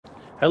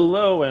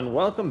Hello and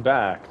welcome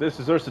back. This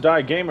is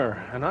Ursadai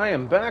Gamer, and I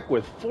am back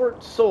with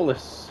Fort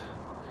Solis.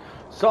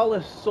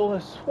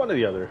 Solis, one or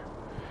the other.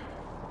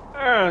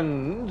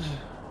 And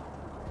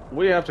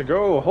we have to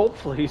go,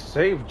 hopefully,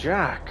 save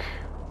Jack.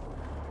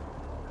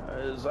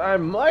 As I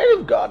might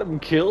have got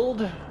him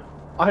killed.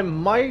 I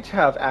might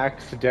have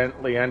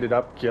accidentally ended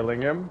up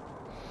killing him.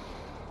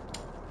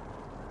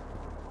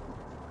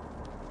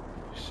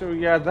 So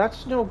yeah,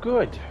 that's no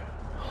good.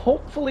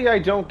 Hopefully I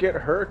don't get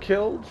her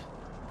killed.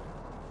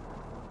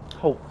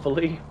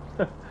 Hopefully.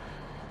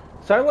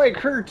 So I like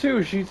her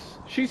too.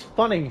 She's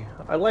funny.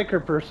 I like her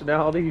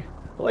personality.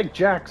 I like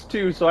Jack's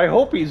too, so I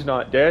hope he's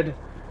not dead.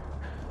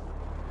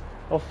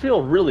 I'll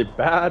feel really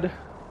bad.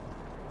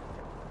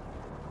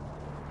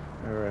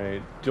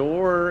 Alright,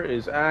 door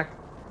is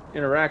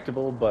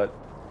interactable, but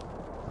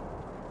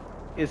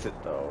is it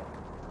though?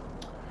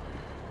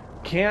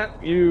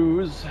 Can't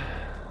use...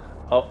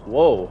 Oh,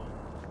 whoa.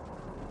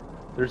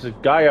 There's a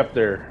guy up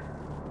there.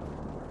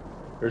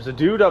 There's a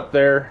dude up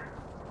there.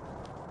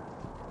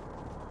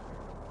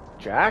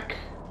 Jack?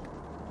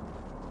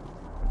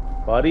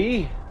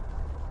 Buddy?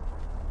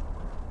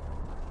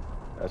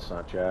 That's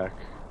not Jack.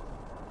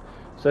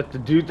 Is that the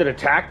dude that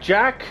attacked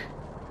Jack?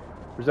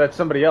 Or is that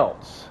somebody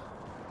else?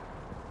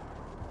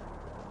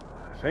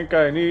 I think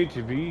I need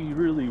to be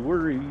really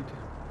worried.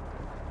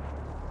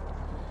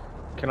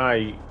 Can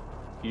I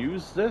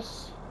use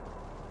this?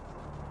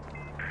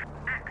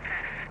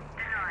 Access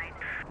denied.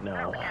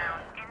 No. Lockdown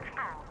in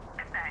full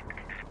effect.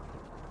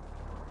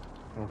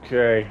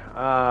 Okay,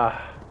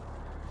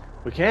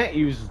 we can't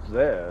use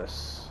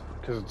this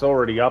because it's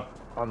already up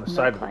on the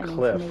side of the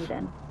cliff. Me,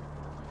 then.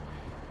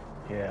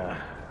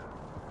 Yeah.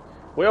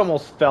 We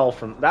almost fell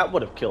from... That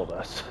would have killed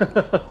us.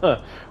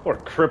 Or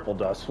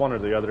crippled us, one or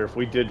the other, if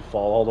we did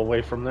fall all the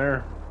way from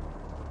there.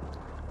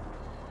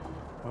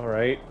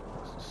 Alright.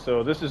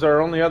 So this is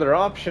our only other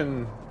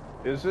option,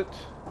 is it?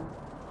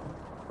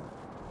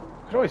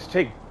 We could always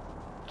take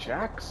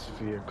Jack's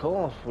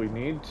vehicle if we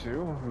need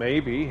to.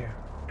 Maybe.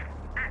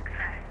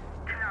 Access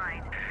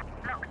denied.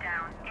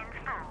 Lockdown in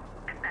full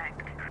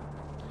effect.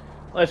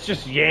 Let's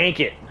just yank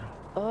it.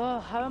 Oh,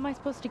 how am I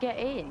supposed to get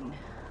in?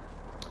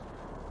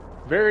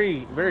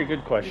 Very, very good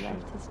He question.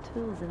 left his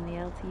tools in the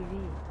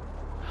LTV.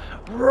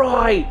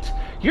 Right!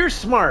 You're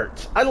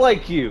smart. I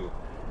like you.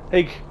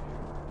 Like,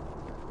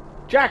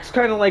 Jack's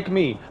kind of like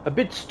me. A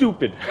bit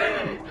stupid.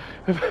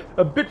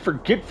 A bit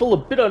forgetful, a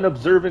bit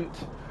unobservant.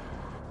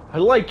 I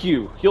like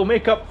you. You'll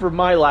make up for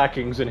my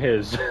lackings and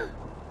his.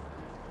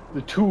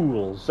 The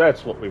tools.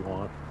 That's what we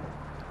want.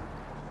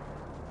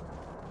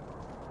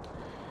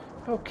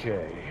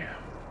 Okay.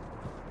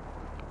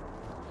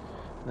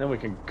 Then we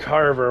can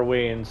carve our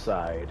way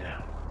inside.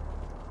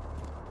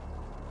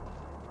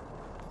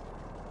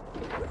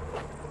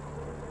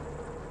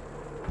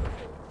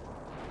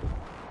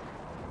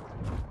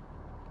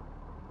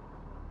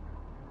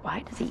 Why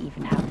does he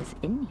even have this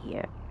in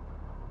here?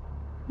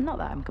 Not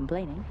that I'm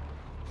complaining.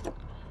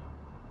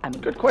 I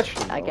mean, Good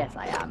question, I though. guess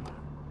I am.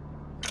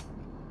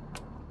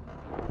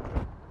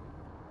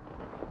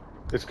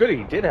 It's good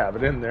he did have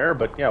it in there,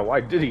 but yeah, why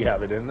did he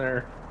have it in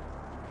there?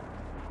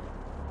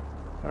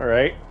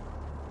 Alright.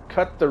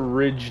 Cut the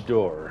ridge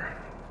door.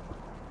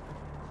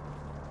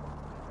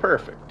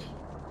 Perfect.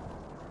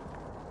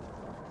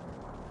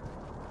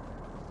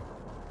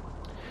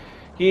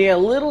 Yeah, a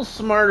little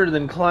smarter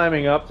than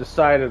climbing up the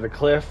side of the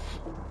cliff,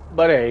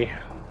 but hey,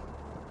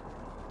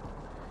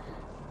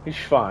 he's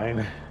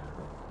fine.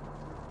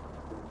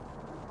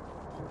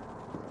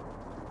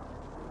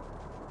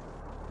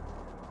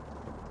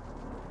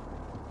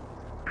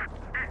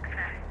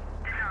 Access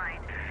denied.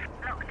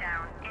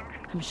 Lockdown in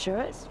I'm sure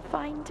it's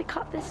fine to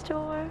cut this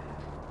door.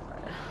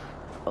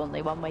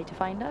 Only one way to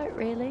find out,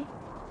 really.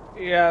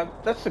 Yeah,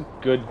 that's a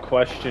good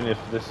question if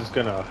this is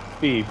gonna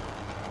be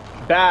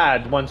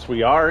bad once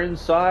we are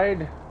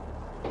inside.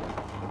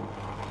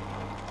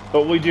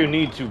 But we do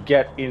need to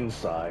get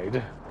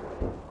inside.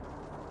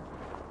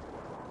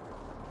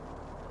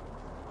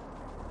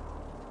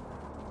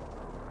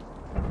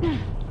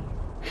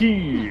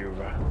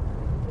 Heave!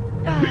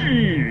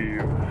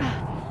 Heave!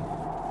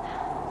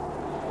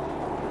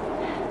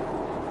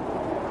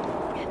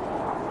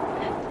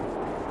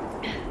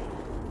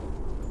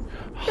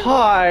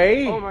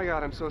 Hi! Oh my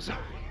god, I'm so sorry.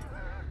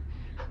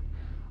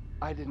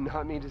 I did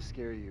not mean to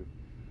scare you.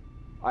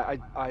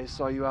 I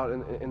saw you out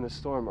in the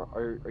storm.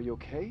 Are you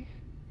okay?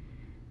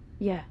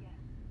 Yeah.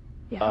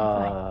 Yeah,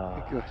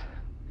 I'm Good.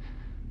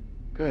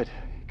 Good.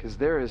 Because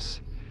there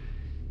is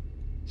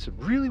some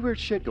really weird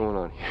shit going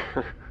on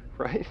here,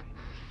 right?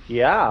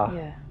 Yeah. fine.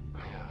 Yeah.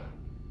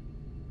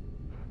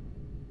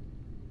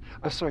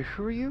 I'm sorry,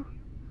 who are you?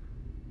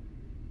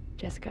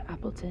 Jessica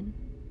Appleton.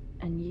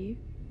 And you?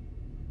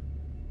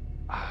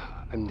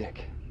 I'm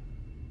Nick.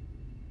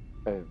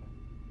 I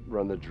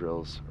run the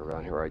drills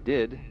around here. I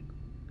did.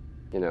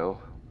 You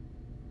know.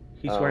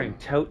 He's wearing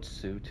Tout's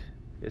suit,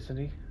 isn't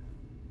he?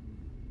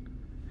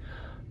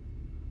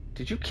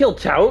 Did you kill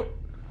Tout?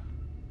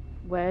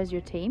 Where's your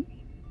team?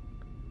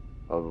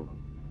 Oh,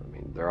 I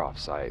mean, they're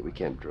off-site. We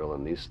can't drill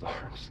in these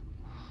storms.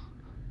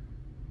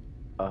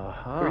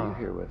 Who are you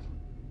here with?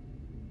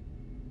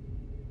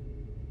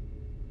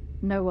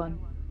 No one.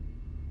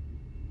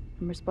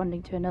 I'm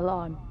responding to an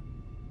alarm.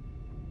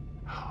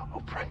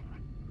 Oh, right.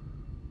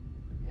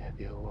 Yeah,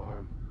 the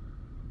alarm.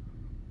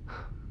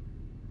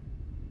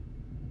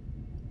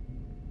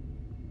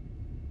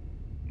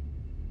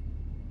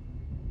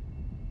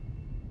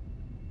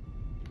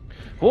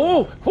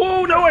 Whoa!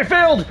 Whoa! No, I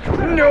failed!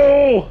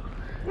 No!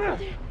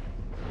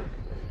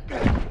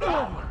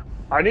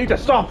 I need to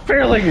stop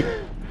failing!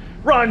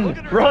 Run!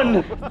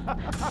 Run!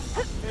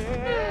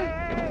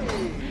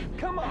 Hey,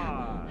 come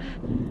on.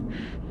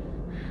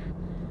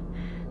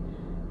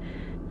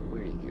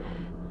 Where are you going?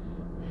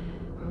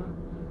 Huh?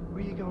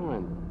 Where are you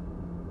going?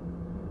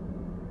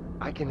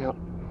 I can help.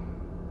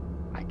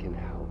 I can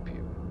help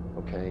you,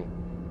 okay?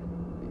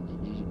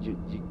 You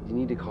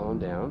need to calm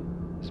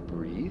down. Just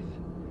breathe.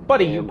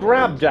 Buddy, you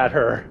grabbed at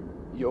her!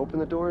 You open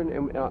the door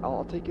and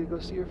I'll take you to go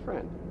see your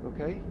friend,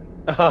 okay?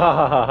 No!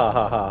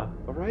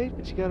 Alright?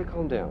 But you gotta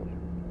calm down.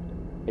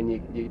 And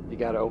you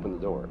gotta open the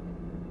door.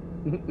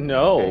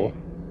 No.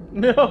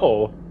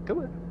 No! Come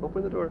on,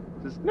 open the door.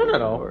 Just No, open no,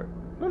 the no. door.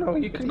 No, no,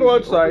 you It's can go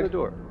easy. outside. Open the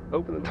door.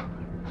 Open the door.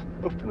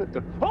 Open the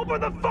door.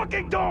 Open the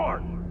fucking door.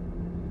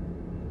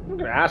 I'm not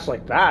gonna ask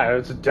like that.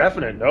 It's a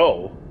definite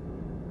no.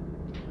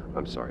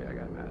 I'm sorry I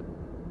got mad.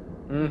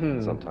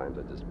 Mm-hmm. Sometimes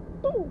I just...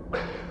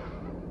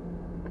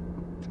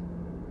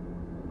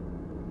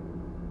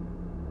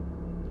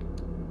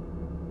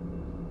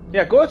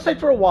 Yeah, go outside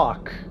for a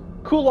walk.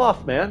 Cool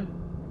off, man.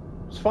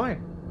 It's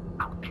fine.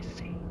 I'll be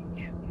seeing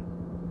you.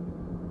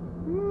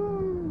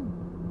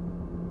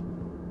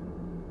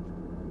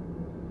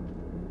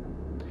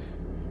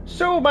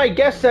 So my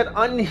guess that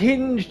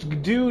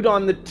unhinged dude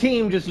on the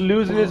team just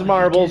losing his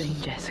marbles. What are you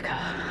doing, Jessica?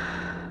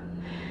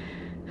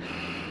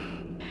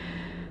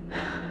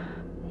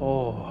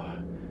 Oh,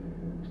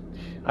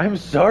 I'm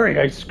sorry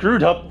I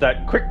screwed up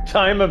that quick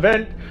time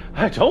event.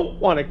 I don't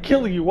want to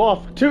kill you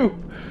off too,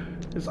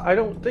 because I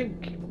don't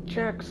think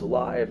Jack's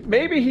alive.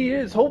 Maybe he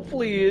is.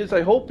 Hopefully he is.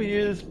 I hope he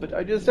is. But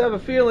I just have a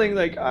feeling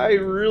like I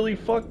really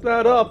fucked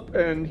that up,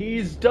 and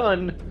he's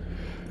done.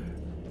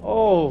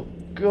 Oh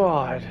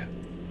God.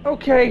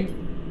 Okay.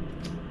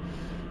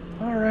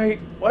 All right.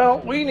 Well,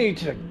 we need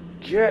to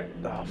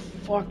get the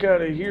fuck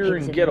out of here He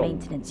was and in get the a.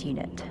 maintenance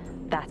unit.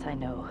 That I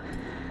know.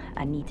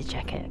 I need to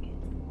check it.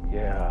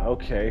 Yeah.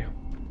 Okay.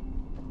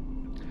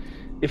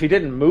 If he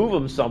didn't move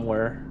him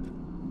somewhere.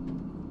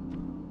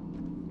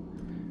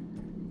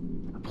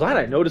 I'm glad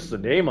I noticed the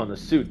name on the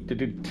suit.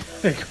 Did it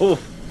go?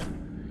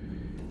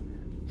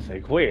 It's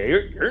like,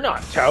 wait, you're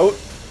not Tout.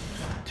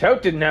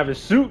 Tout didn't have a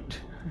suit.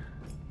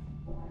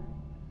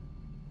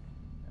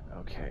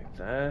 Okay,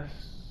 this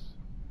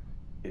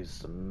is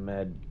the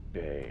med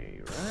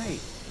bay, right?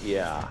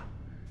 Yeah.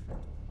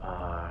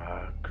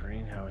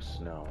 Greenhouse,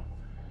 no.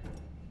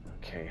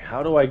 Okay,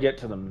 how do I get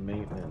to the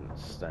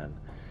maintenance then?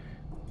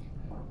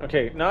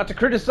 Okay, not to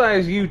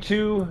criticize you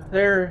two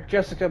there,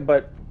 Jessica,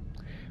 but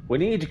we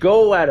need to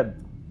go at a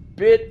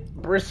bit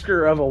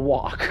brisker of a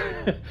walk.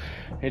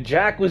 And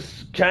Jack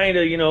was kind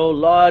of,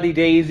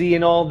 lawdy-daisy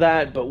and all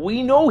that, but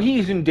we know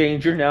he's in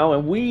danger now,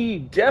 and we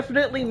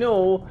definitely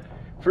know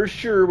for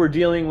sure we're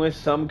dealing with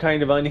some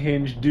kind of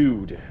unhinged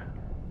dude.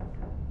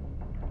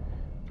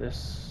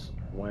 This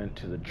went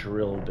to the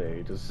drill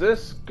bay. Does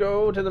this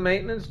go to the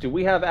maintenance? Do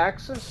we have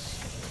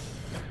access?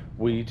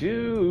 We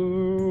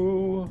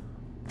do.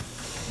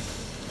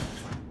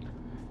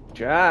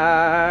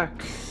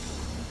 Jack.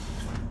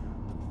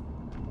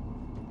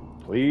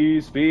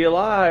 Please be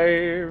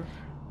alive.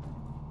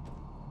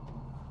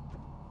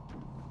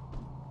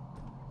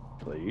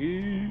 Please.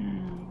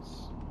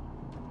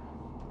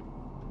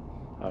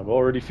 I'm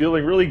already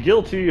feeling really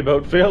guilty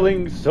about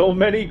failing so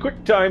many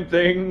QuickTime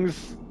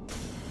things.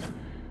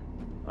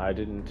 I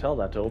didn't tell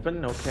that to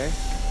open. Okay.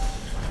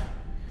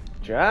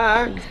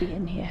 Jack. Please be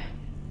in here.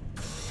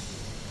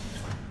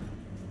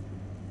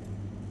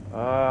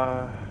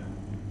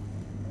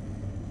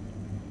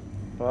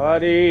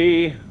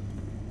 Buddy.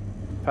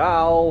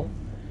 Pal.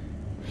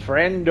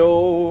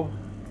 Friendo.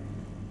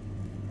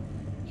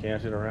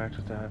 Can't interact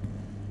with that.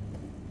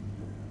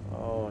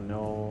 Oh no,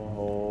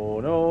 oh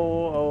no,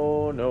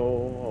 oh no,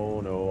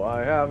 oh no,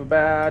 I have a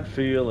bad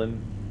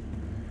feeling.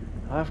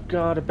 I've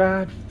got a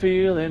bad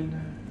feeling.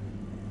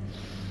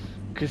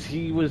 'Cause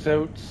he was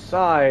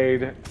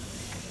outside.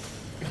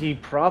 He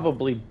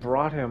probably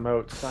brought him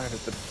outside at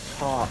the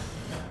top.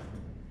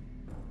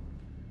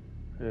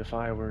 If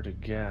I were to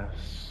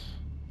guess.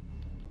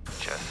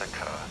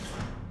 Jessica.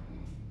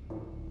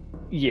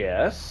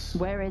 Yes.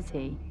 Where is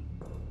he?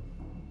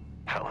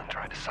 Helen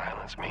tried to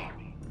silence me.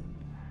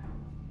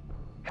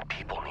 And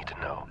people need to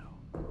know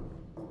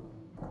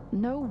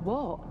No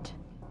what?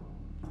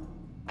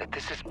 that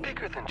this is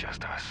bigger than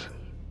just us.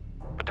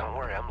 But don't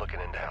worry, I'm looking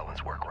into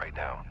Helen's work right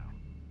now.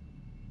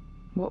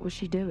 What was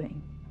she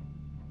doing?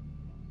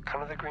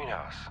 Come to the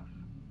greenhouse.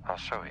 I'll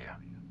show you.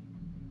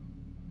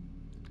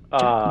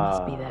 Jack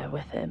must be there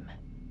with him.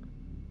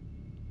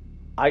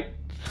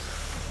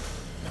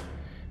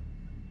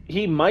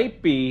 He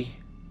might be,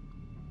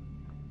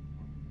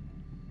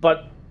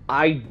 but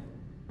I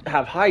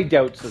have high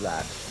doubts of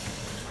that.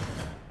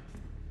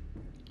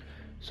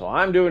 So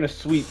I'm doing a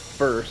sweep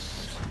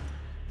first,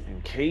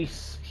 in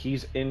case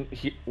he's in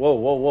here. Whoa,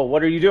 whoa, whoa,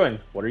 what are you doing?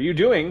 What are you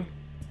doing?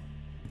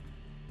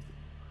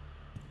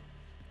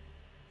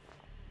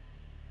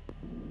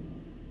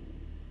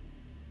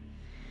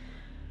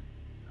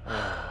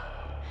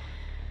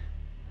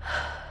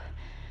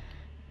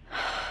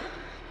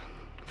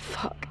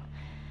 Fuck.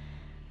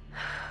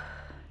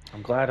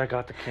 I'm glad I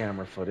got the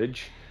camera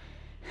footage.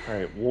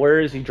 Alright, where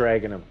is he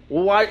dragging him?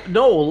 Why?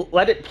 No,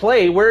 let it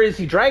play. Where is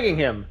he dragging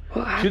him?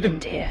 What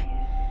happened here?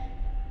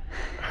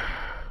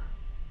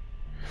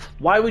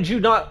 Why would you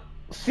not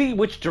see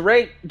which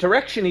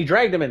direction he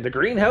dragged him in? The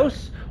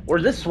greenhouse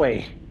or this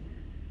way?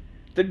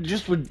 That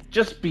just would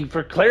just be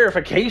for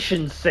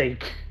clarification's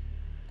sake.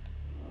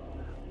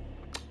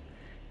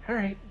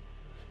 Alright.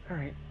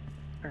 Alright.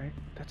 Alright.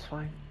 That's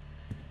fine.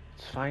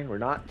 It's fine. We're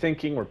not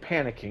thinking. We're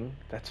panicking.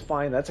 That's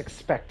fine. That's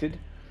expected.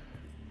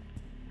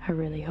 I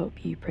really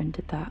hope you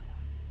printed that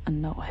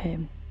and not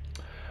him.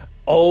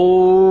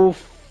 Oh,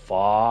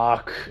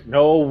 fuck.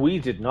 No, we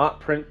did not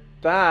print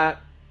that.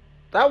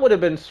 That would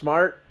have been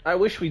smart. I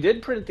wish we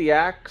did print the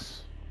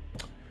axe.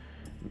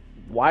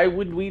 Why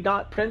would we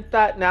not print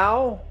that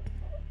now?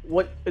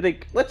 What,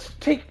 like, let's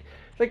take,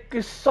 like,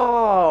 a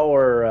saw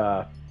or,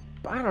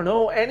 I don't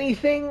know,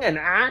 anything? An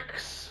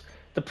axe?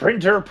 The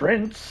printer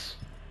prints?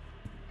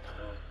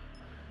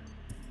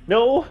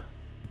 No?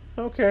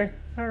 Okay.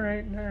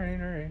 Alright,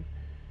 alright, alright.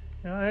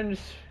 No, I'm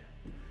just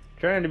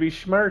trying to be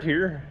smart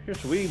here.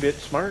 Just a wee bit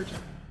smart.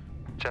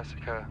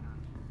 Jessica,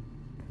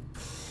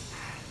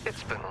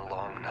 it's been a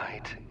long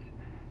night,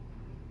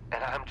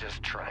 and I'm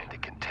just trying to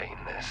contain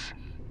this.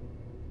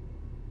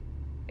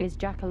 Is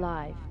Jack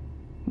alive?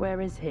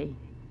 Where is he?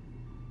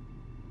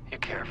 You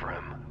care for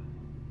him.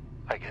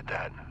 I get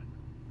that.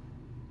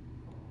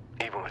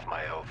 Even with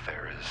my oath,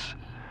 there is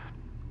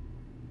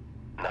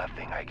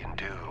nothing I can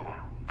do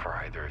for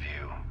either of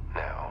you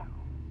now.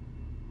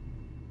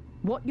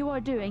 What you are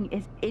doing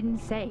is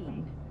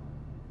insane.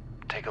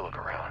 Take a look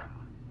around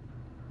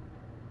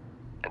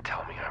and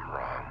tell me I'm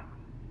wrong.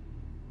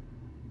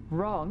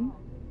 Wrong?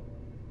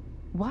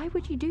 Why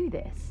would you do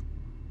this?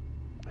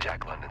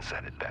 Jack London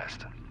said it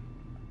best.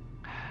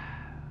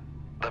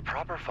 The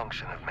proper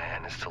function of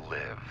man is to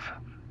live,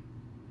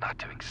 not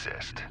to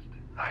exist.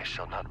 I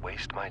shall not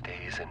waste my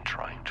days in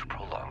trying to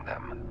prolong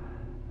them.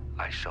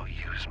 I shall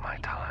use my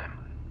time.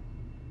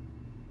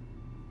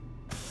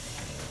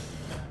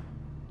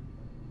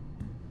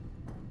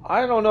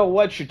 I don't know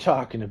what you're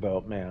talking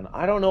about, man.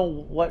 I don't know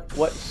what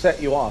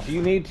set you off.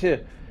 You need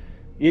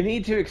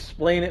to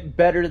explain it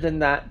better than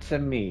that to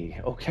me,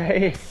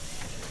 okay?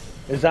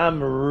 Because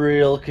I'm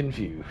real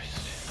confused.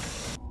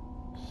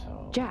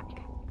 So Jack,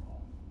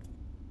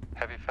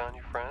 Have you found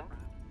your friend?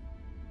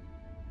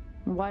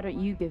 why don't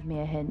you give me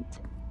a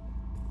hint?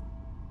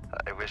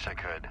 I wish I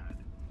could.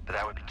 But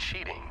that would be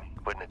cheating,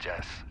 wouldn't it,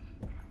 Jess?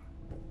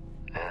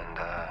 And,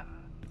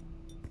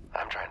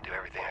 I'm trying to do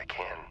everything I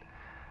can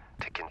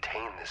to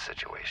contain this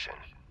situation.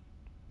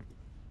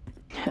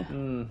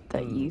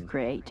 That you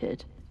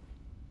created.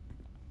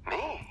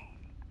 Me?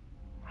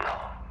 No.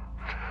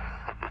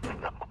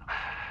 No.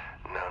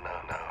 No,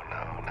 no, no,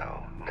 no,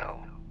 no,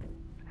 no.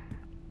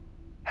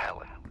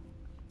 Helen.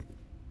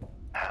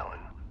 Helen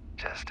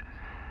just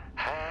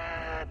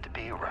had to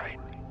be right.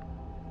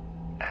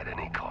 At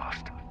any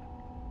cost.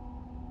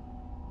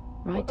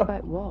 Right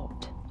about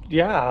what?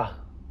 yeah,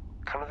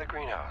 Come to the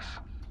greenhouse.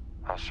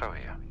 I'll show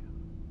you.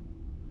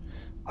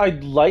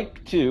 I'd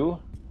like to,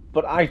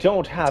 but I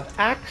don't have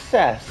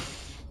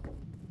access.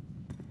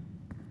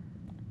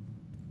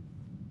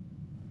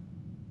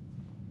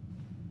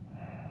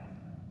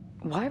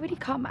 Why would he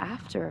come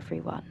after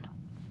everyone?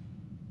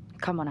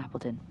 Come on,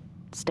 Appleton.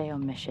 Stay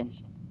on mission.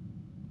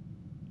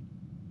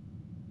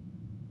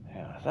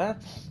 Yeah,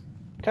 that's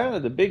kind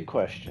of the big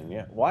question.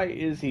 Yeah, why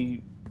is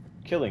he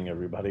killing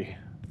everybody?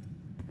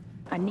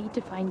 I need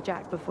to find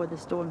Jack before the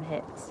storm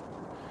hits.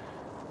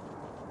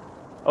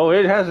 Oh,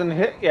 it hasn't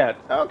hit yet.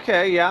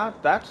 Okay, yeah,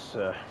 that's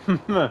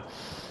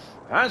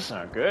that's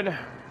not good.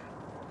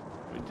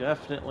 We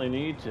definitely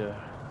need to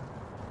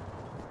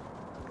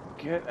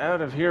get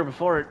out of here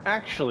before it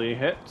actually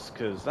hits,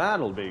 because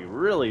that'll be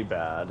really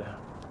bad.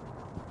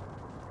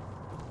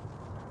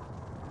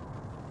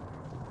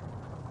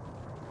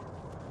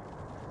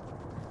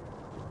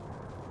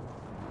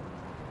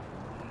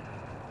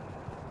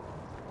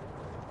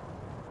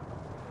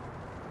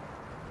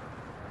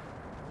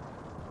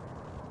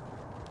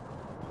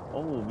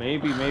 Oh,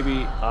 maybe,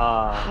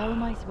 How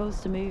am I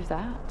supposed to move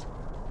that?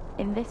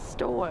 In this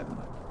storm?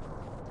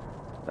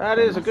 that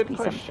There is a must good be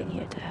question. something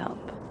here to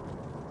help.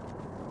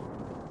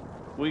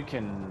 We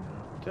can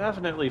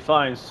definitely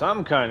find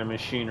some kind of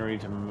machinery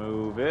to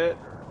move it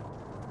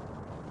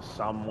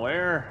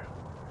somewhere.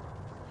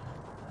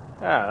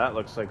 Yeah, that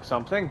looks like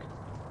something.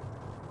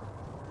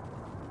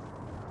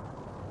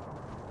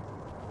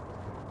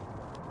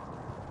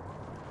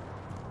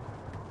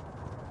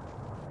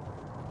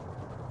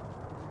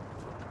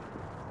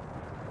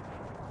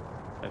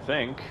 I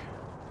think.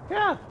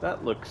 Yeah,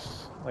 that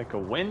looks like a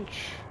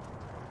winch.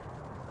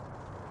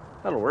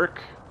 That'll work.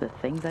 The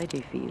things I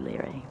do for you,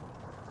 Leary.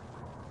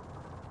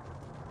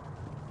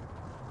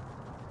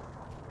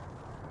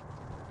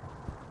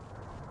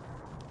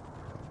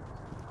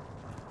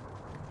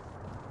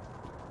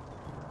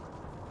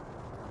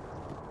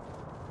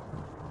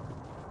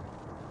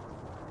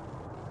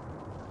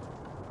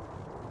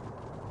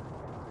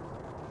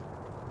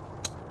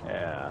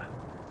 Yeah.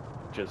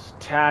 Just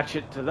attach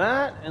it to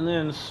that and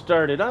then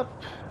start it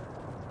up.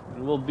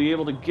 And we'll be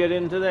able to get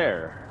into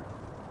there.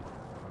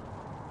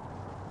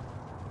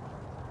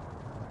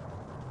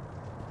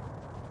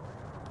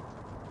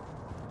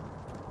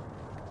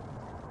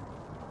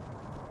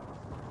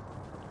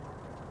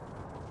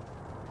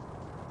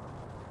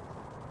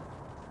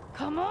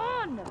 Come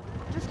on!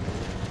 Just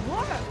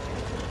work!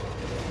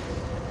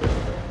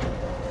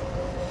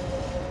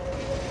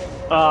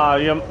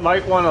 You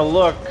might want to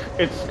look.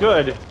 It's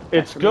good. It's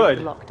Let's remove good.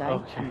 the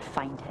lockdown Okay. and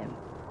find him.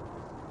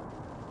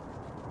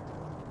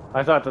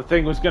 I thought the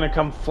thing was going to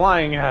come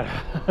flying at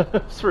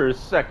us for a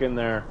second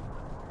there.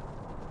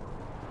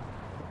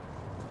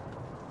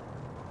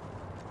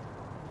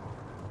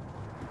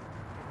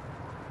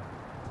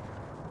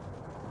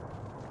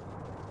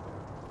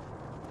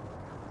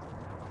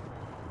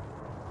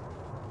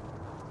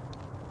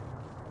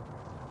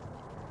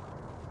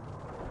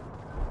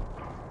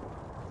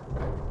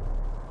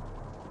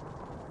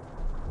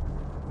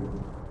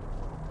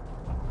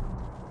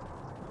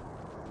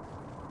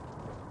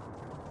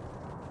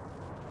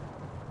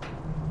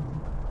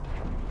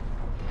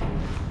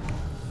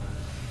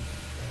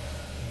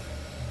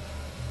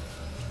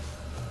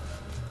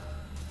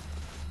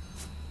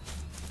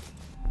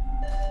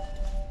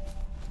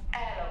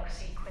 Airlock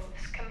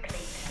sequence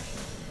complete.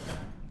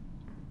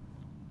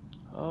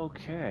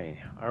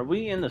 Okay. Are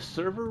we in the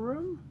server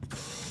room?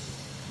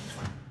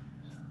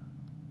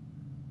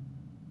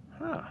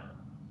 Huh.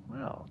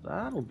 Well,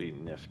 that'll be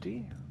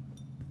nifty.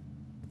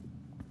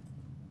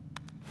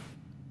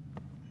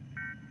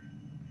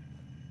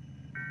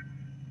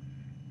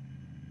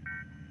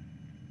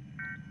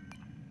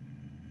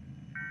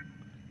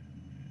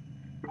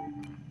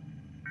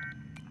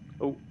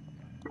 Oh.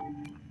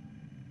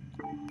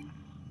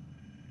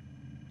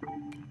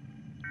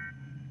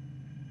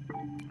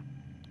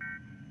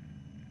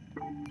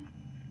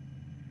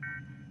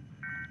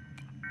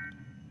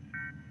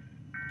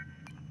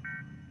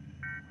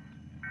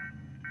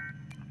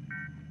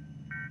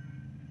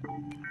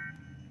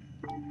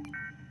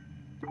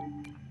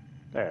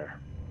 There.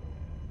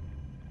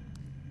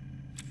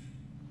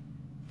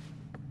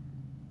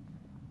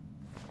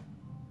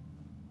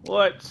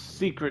 What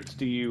secrets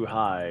do you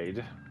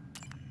hide?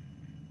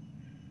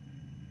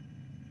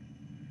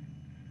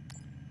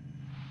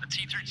 The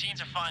T-13s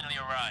have finally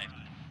arrived.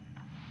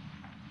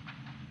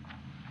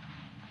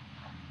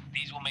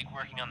 These will make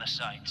working on the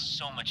site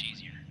so much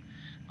easier.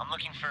 I'm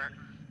looking for...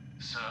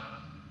 Sir,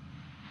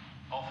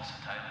 Officer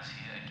Taylor's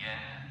here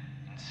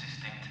again,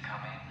 insisting to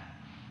come in.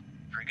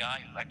 For a guy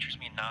who lectures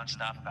me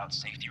non-stop about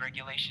safety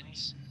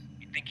regulations,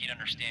 you'd think he'd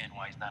understand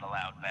why he's not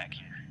allowed back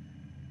here.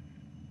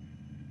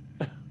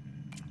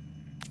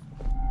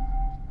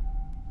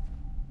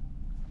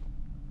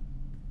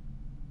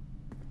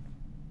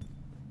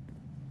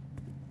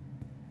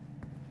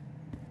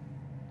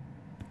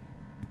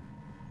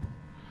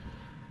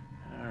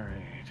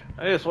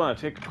 I just want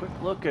to take a quick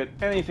look at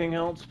anything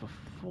else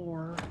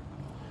before...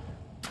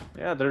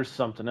 Yeah, there's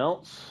something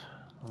else.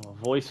 A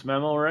voice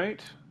memo,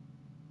 right?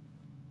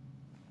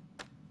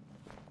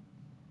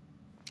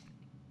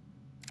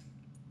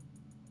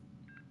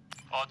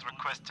 Odd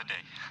request today.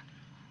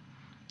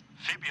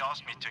 Phoebe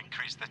asked me to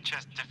increase the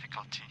chess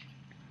difficulty.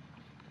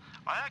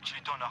 I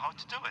actually don't know how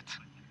to do it.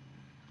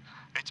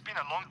 It's been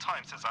a long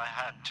time since I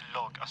had to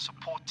log a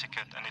support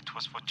ticket and it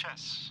was for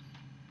chess.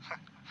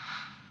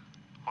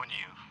 Who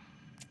knew?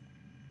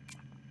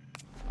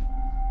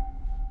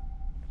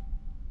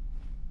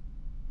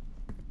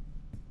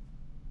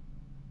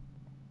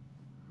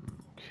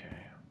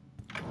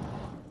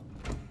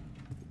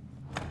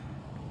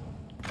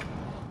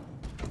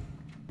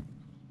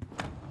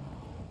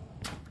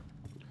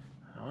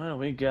 What do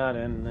we got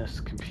in this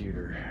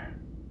computer?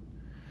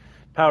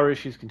 Power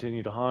issues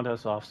continue to haunt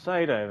us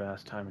off-site. I have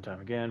asked time and time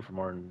again for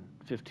more than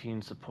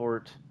 15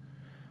 support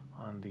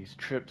on these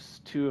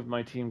trips. 2 of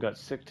my team got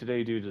sick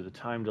today due to the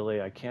time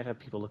delay. I can't have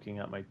people looking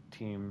at my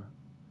team.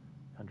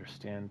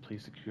 Understand,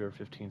 please secure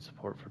 15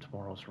 support for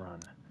tomorrow's run.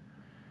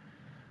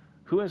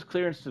 Who has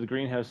clearance to the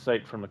greenhouse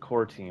site from the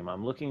core team?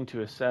 I'm looking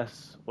to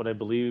assess what I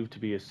believe to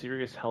be a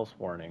serious health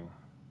warning.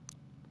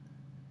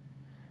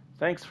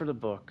 Thanks for the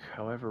book.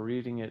 However,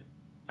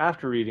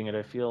 after reading it,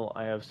 I feel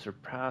I have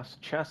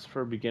surpassed chess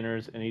for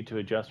beginners and need to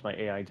adjust my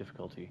AI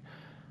difficulty.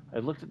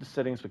 I've looked at the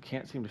settings but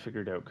can't seem to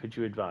figure it out. Could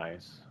you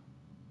advise?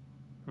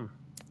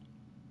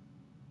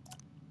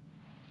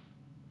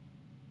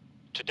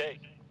 Today,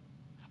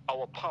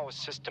 our power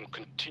system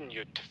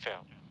continued to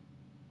fail.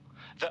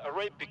 The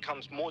array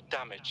becomes more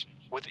damaged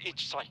with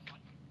each cycle.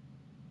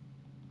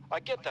 I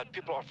get that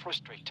people are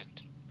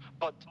frustrated,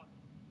 but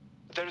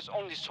There is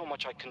only so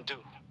much I can do.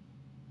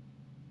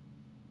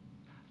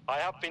 I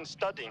have been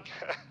studying.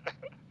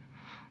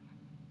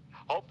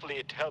 Hopefully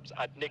it helps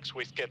at next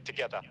week's get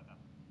together.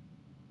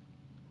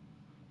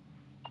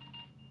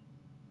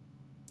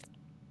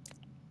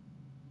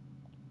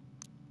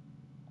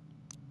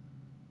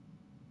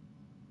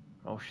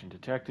 Motion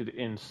detected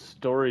in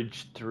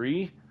storage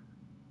 3.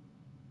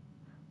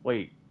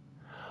 Wait.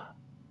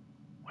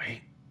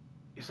 Wait.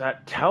 Is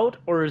that Tout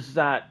or is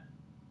that...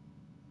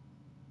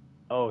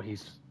 Oh,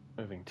 he's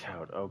moving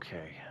Tout.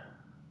 Okay.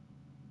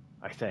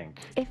 I think.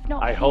 If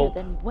not I here, hope.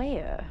 then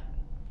where?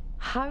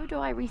 How do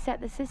I reset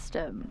the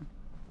system?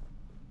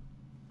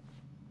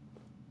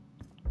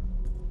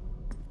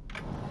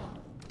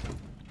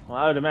 Well,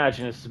 I would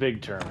imagine it's the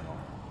big terminal.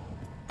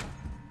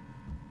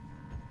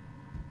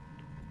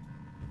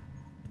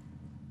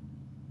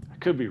 I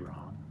could be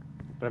wrong,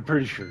 but I'm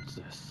pretty sure it's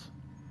this.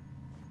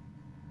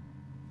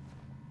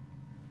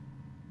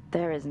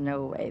 There is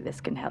no way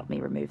this can help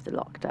me remove the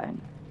lockdown.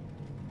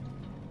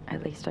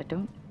 At least I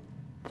don't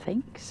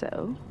think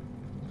so.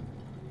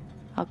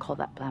 I'll call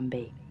that Plan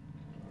B.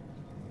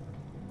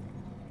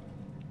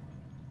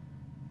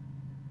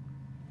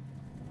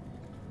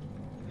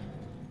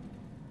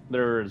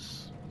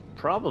 There's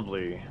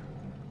probably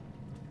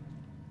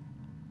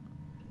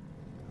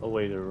a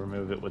way to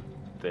remove it with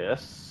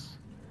this,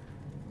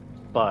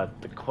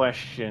 but the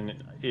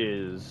question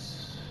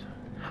is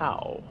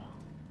how?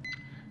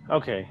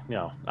 Okay,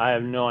 no, I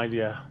have no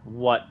idea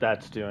what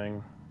that's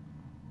doing,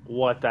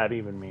 what that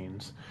even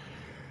means.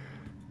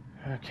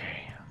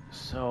 Okay,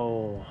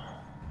 so...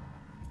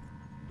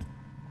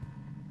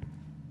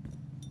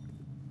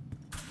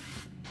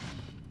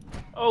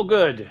 Oh,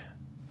 good.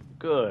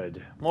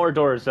 Good. More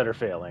doors that are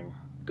failing.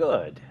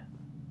 Good.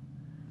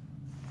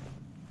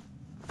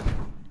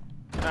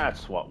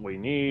 That's what we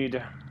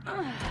need.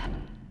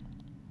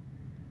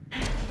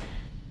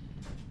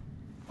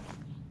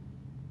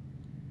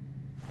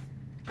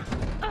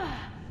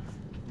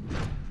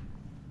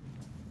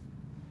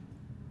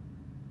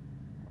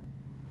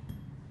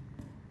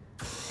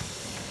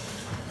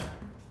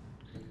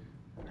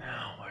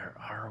 Now, where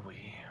are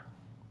we?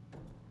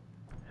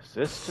 Is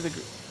this to the...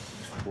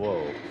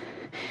 Whoa.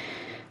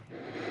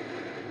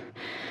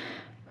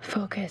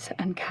 Focus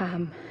and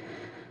calm.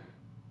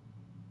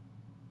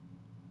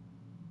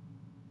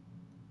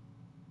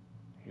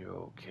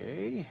 You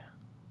okay?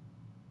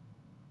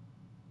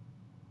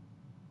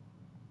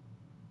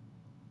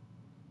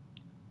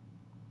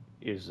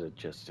 Is it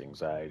just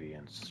anxiety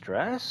and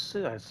stress?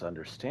 That's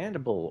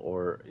understandable.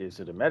 Or is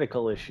it a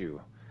medical issue?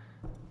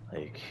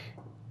 Like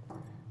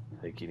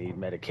you need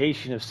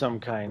medication of some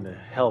kind to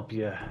help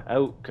you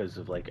out because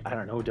of, like, I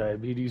don't know,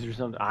 diabetes or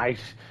something.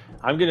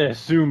 I'm gonna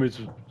assume it's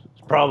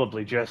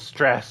probably just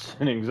stress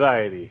and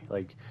anxiety.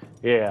 Like,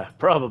 yeah,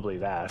 probably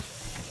that.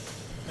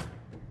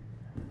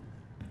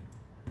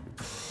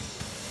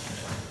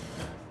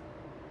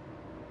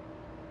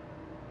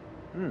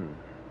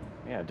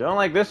 Yeah, don't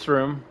like this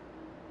room.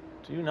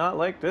 Do not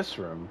like this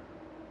room.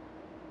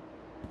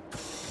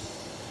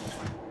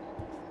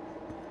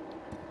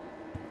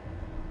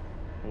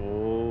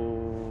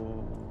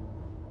 Oh.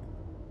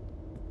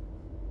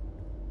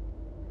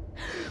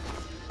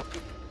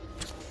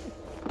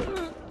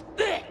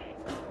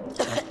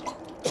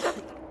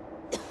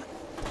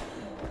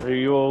 Are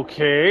you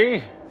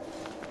okay?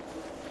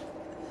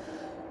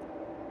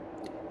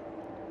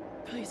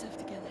 Pull yourself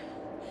together.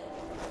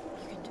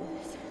 You can do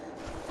this.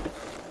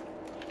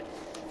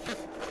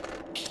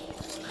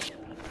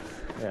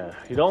 Yeah,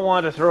 you don't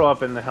want to throw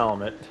up in the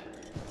helmet.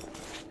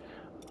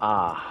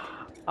 Ah.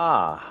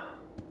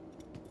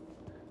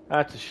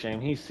 That's a shame.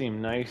 He seemed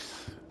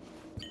nice.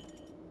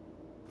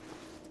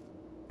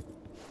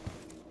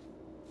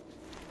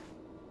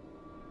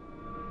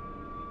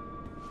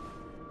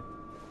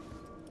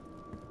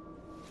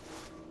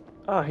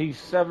 Oh, he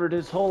severed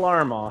his whole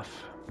arm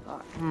off.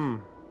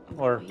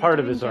 Or part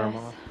of his arm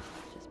off.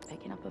 Just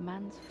picking up a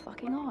man's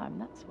fucking arm,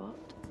 that's what.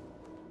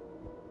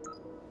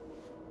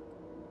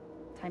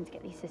 Time to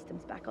get these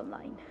systems back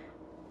online.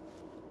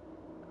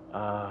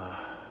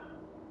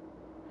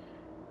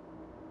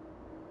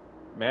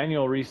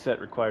 Manual reset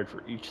required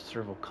for each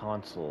servo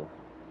console.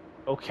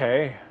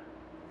 Okay.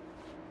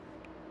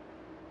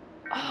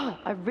 Oh,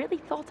 I really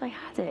thought I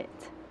had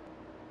it.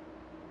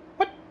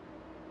 What?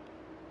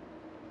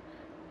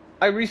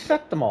 I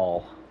reset them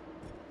all.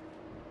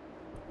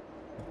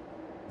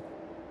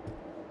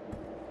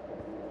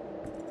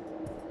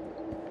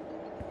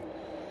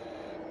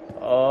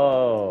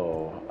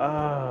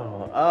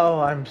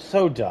 Oh, I'm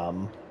so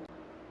dumb.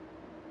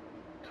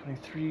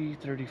 23,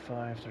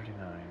 35,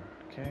 39.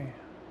 Okay.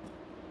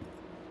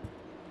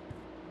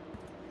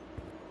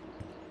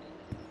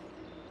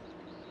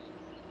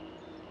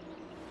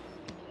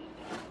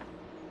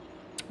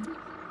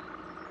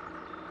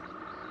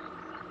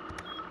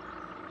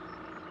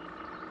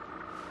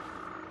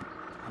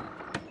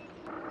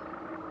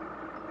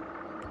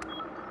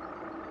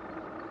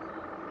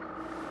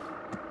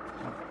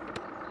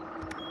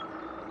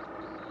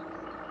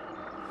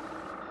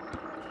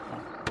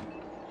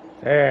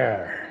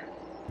 There.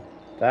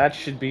 That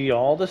should be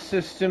all the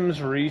systems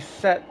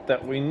reset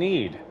that we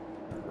need.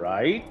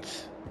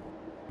 Right?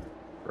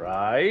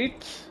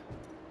 Right?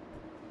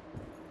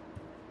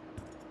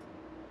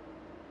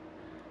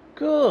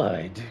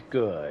 Good,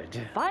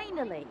 good.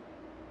 Finally!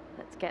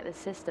 Let's get the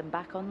system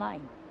back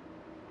online.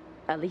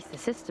 At least the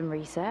system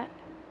reset.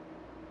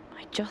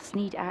 I just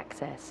need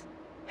access.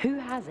 Who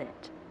has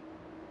it?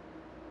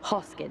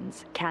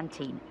 Hoskins,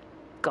 canteen.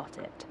 Got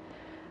it.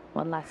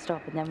 One last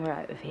stop and then we're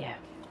out of here.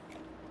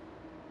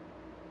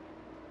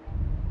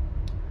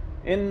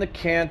 In the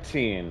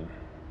canteen.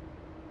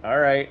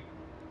 Alright.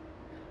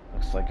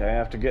 Looks like I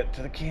have to get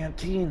to the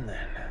canteen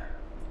then.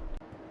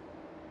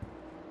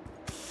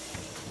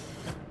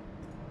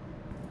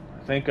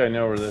 I think I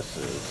know where this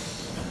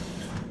is.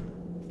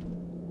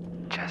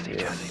 Jesse,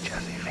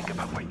 think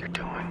about what you're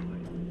doing.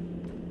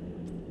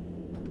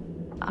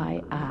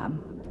 I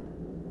am.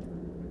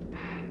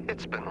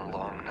 It's been a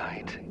long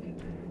night,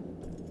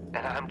 and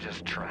I'm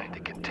just trying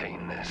to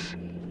contain this.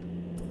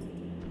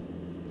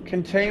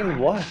 Contain You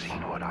what? haven't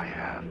seen what I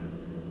have.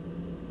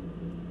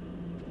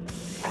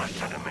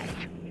 Listen to me.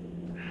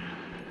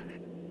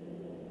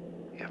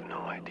 You have no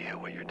idea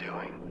what you're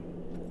doing.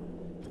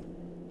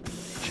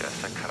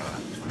 Jessica.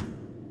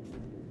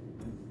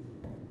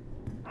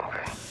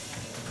 Okay.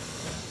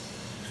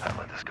 I've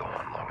let this go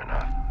on long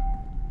enough.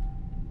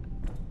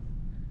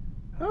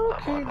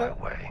 Okay, I'm on my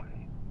way.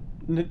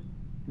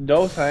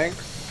 No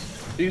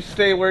thanks. You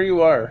stay where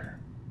you are.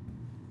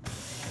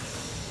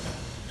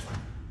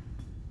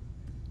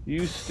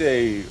 You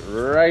stay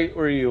right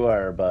where you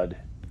are, bud.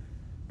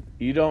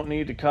 You don't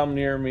need to come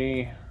near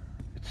me.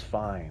 It's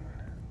fine.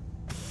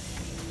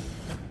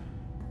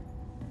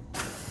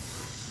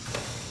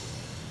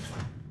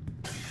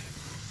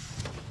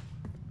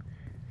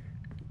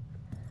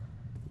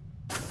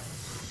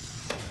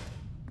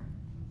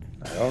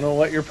 I don't know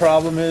what your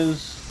problem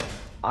is.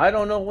 I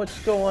don't know what's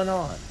going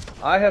on.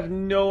 I have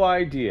no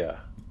idea.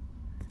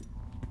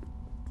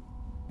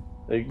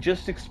 Like,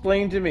 just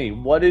explain to me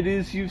what it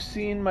is you've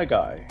seen, my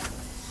guy.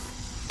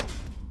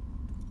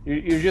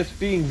 You're just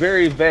being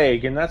very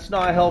vague, and that's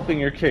not helping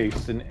your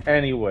case in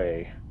any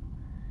way.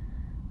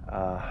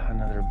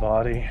 Another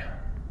body.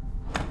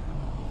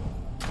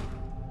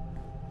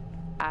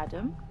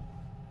 Adam?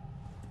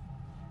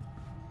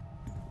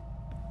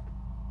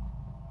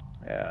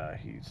 Yeah,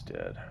 he's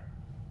dead.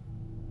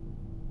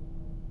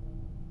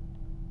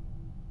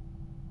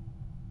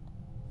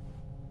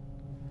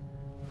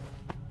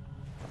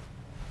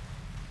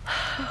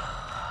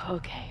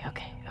 Okay.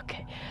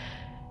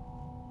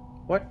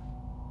 What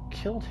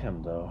killed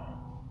him, though?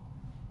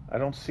 I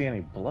don't see any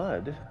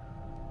blood.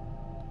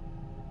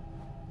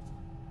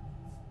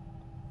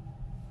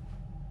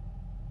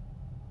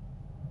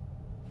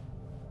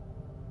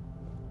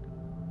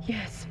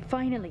 Yes,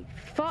 finally.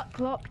 Fuck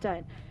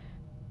lockdown.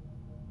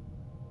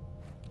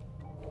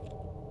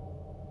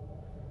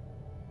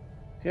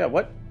 Yeah,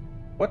 what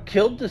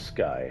killed this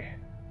guy?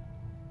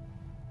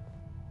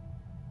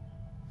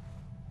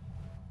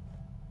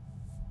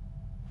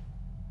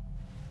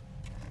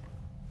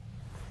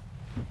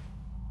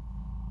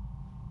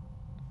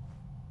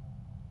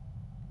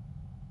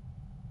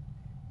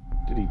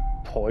 Did he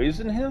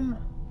poison him?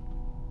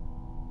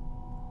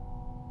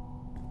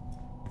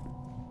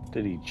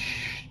 Did he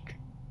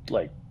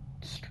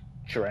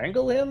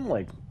strangle him?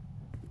 Like,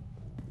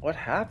 what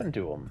happened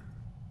to him?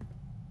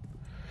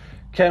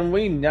 Can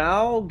we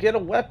now get a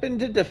weapon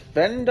to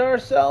defend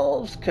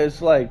ourselves?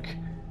 'Cause, like,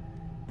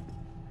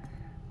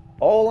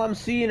 all I'm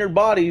seeing are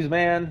bodies,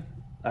 man.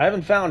 I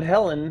haven't found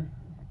Helen.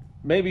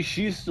 Maybe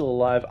she's still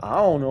alive. I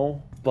don't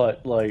know.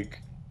 But,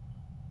 like,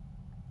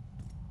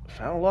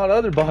 found a lot of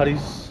other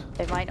bodies.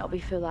 It might not be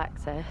full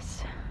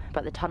access,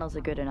 but the tunnels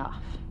are good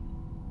enough.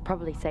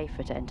 Probably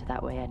safer to enter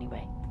that way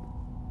anyway.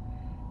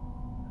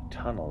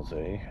 Tunnels,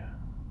 eh?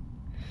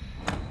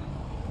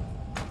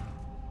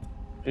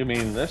 You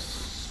mean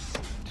this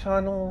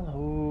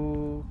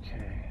tunnel?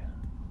 Okay.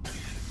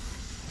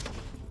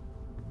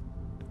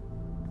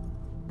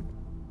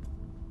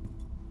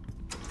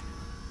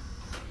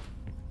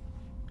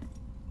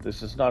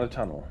 This is not a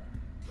tunnel.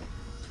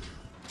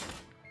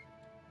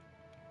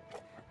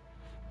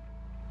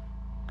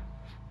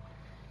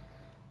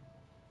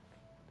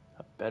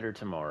 A Better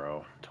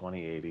Tomorrow,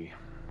 2080.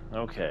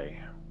 Okay.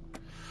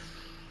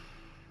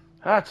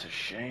 That's a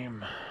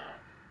shame.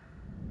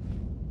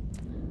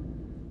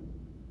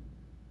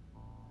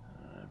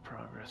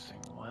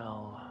 Progressing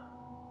well.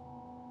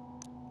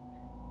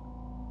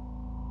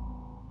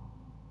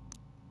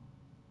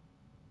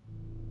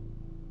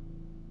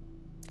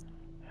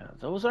 Yeah,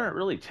 those aren't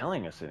really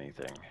telling us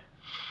anything.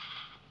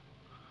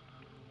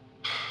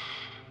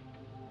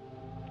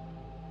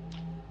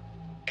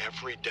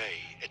 Every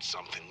day, it's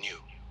something new.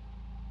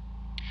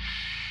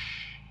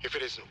 If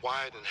it isn't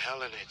Wyatt and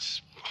Helen,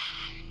 it's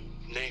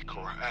Nick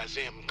or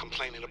Azim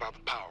complaining about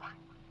the power.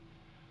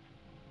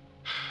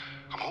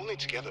 I'm holding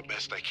together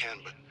best I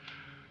can, but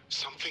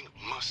something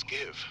must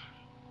give.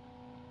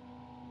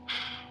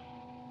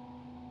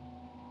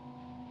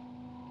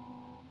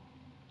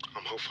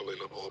 I'm hopeful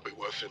it'll all be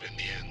worth it in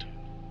the end.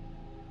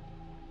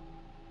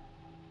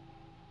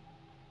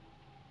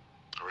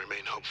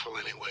 helpful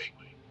anyway.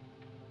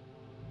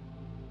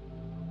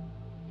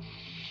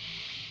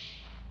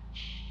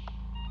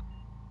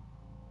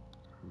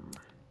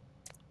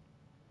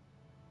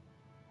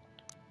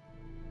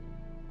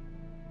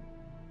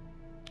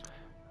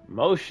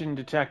 Motion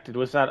detected.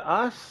 Was that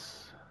us?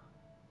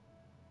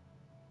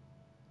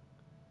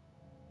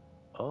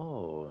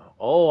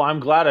 Oh, I'm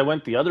glad I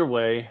went the other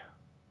way.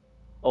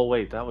 Oh,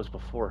 wait, that was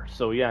before.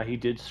 So, yeah, he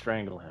did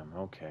strangle him.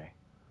 Okay.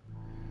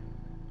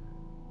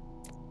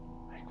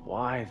 Like,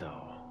 why,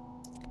 though?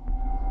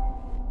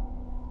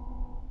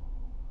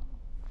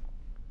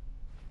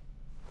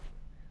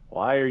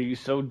 Why are you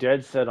so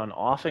dead set on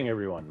offing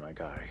everyone, my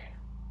guy?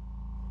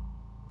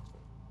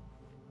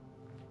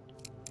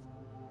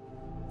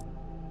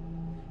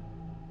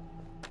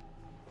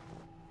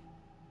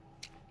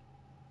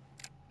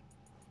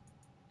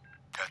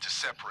 Had to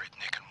separate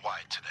Nick and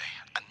Wyatt today.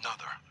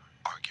 Another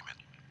argument.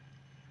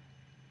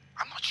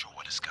 I'm not sure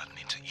what has gotten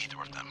into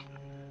either of them.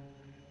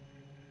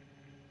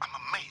 I'm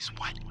amazed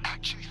Wyatt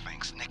actually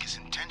thinks Nick is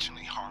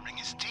intentionally harming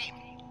his team.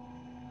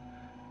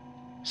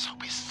 So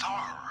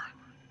bizarre.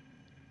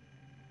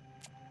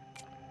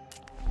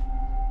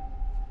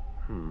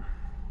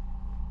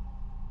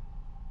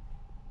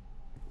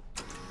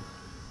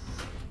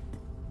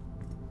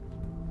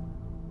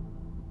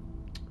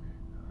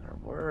 There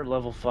were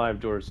level 5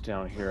 doors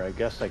down here. I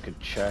guess I could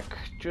check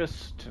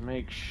just to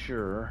make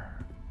sure.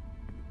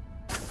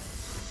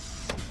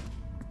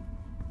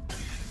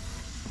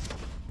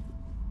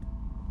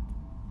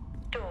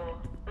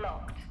 Door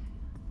locked.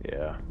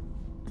 Yeah.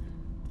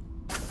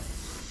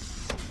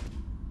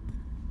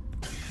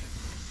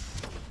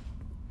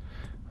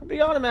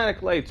 The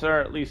automatic lights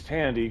are at least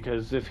handy,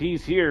 because if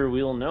he's here,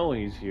 we'll know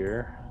he's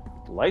here.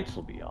 The lights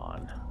will be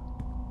on.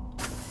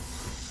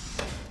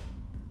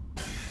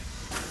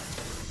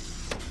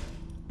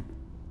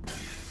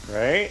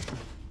 Right?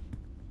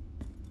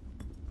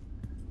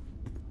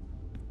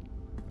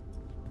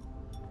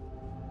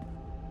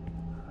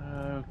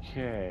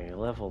 Okay,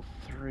 level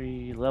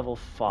 3, level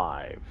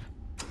 5.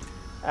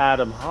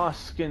 Adam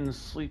Hoskins,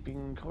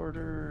 sleeping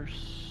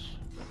quarters.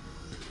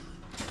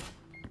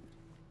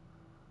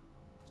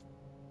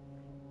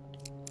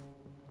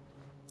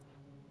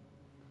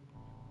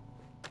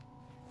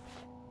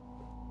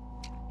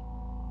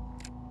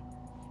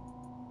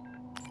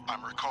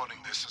 I'm recording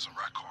this as a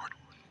record.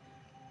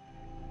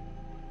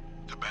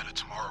 The Better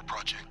Tomorrow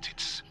project,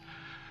 it's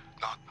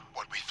not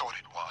what we thought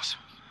it was.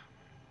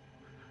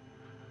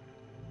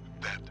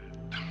 There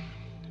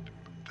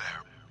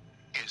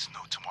is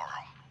no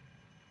tomorrow.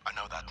 I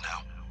know that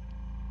now.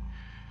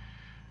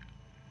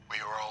 We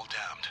are all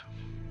damned.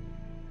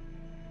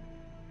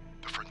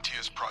 The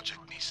Frontiers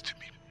project needs to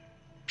be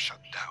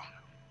shut down.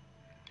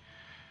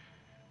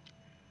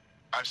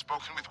 I've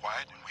spoken with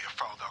Wyatt and we have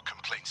filed our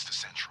complaints to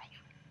Central.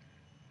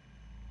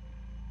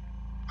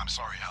 I'm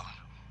sorry, Alan.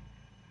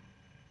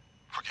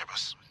 Forgive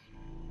us.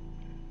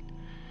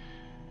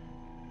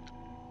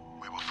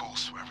 We were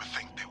fools to ever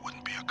think there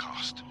wouldn't be a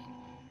cost.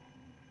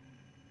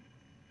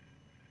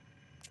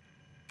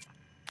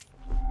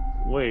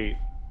 Wait.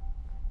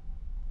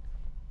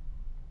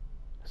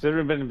 Has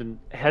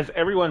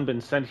everyone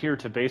been sent here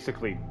to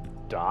basically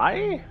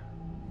die?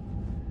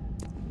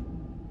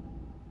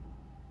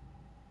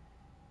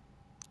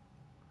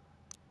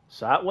 Is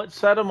that what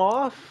set him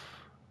off?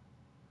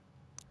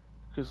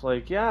 Because,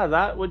 like, yeah,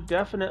 that would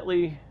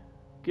definitely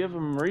give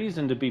him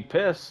reason to be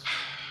pissed.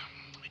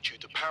 Due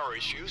to power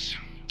issues,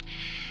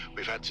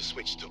 we've had to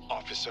switch to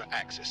officer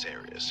access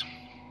areas.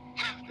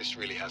 This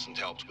really hasn't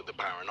helped with the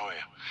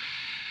paranoia.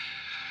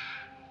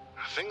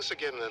 Things are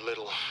getting a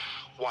little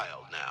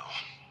wild now.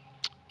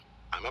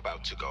 I'm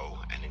about to go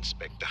and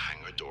inspect the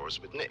hangar doors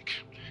with Nick,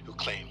 who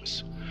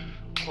claims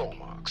claw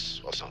marks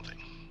or something.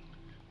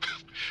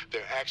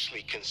 They're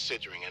actually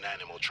considering an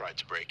animal tried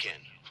to break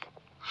in.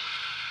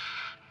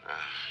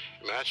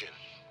 Imagine.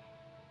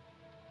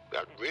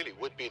 That really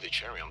would be the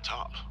cherry on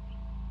top.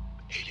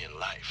 Alien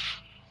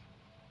life.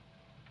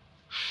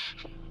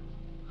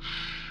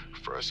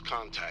 First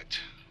contact.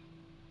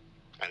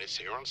 And it's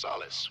here on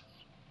Solis.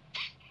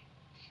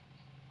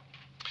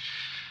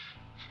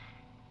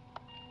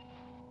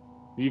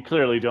 You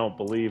clearly don't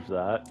believe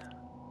that.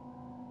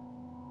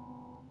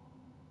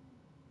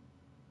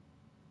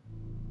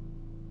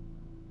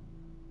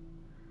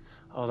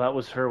 Oh, that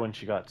was her when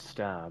she got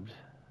stabbed.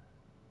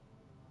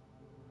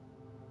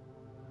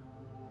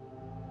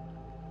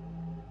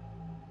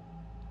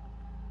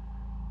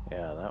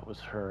 Yeah, that was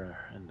her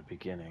in the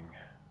beginning.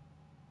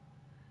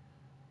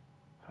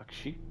 Fuck,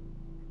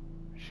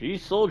 she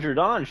soldiered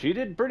on. She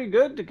did pretty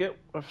good to get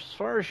as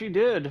far as she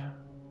did.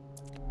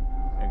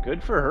 And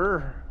good for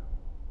her.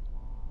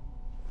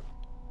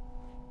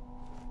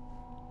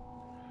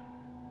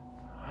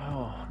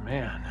 Oh,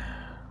 man.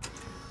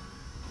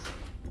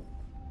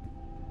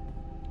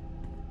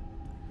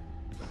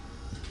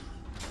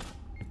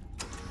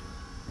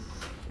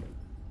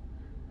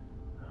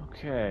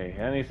 Okay,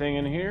 anything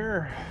in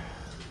here?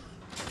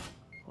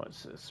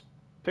 What's this?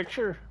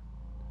 Picture?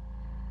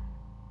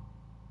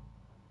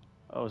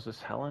 Oh, is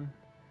this Helen?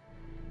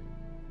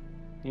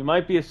 You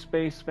might be a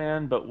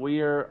spaceman, but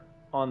we are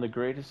on the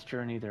greatest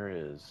journey there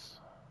is.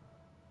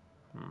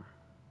 I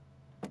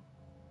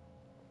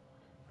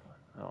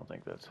don't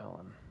think that's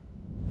Helen.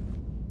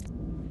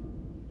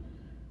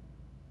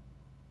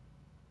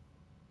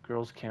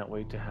 Girls can't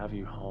wait to have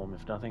you home.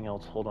 If nothing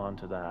else, hold on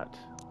to that.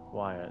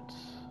 Wyatt.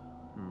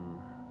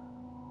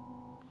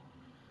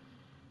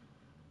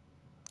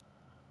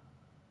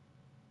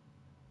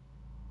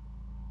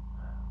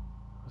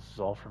 This is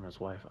all from his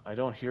wife. I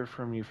don't hear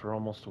from you for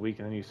almost a week,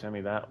 and then you send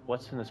me that.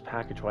 What's in this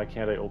package? Why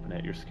can't I open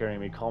it? You're scaring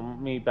me. Call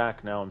me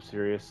back now. I'm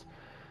serious.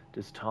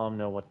 Does Tom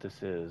know what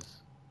this is?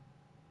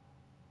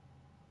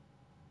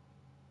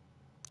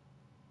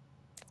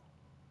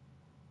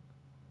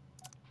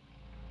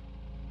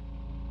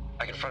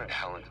 I confronted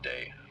Helen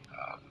today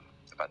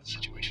about the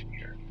situation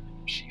here.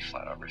 She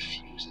flat out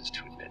refuses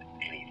to admit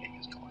anything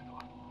is going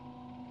on.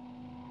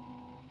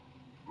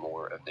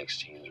 More of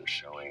Nick's teams are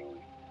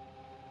showing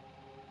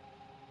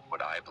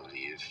what I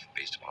believe,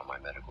 based upon my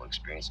medical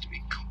experience, to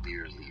be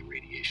clearly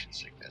radiation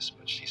sickness,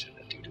 but she said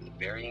that due to the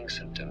varying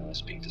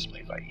symptoms being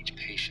displayed by each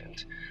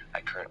patient,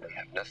 I currently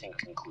have nothing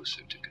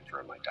conclusive to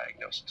confirm my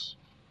diagnosis.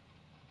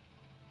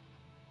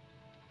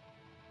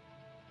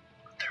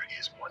 But there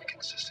is one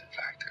consistent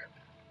factor,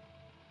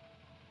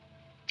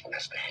 and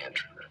that's the hand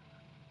trigger.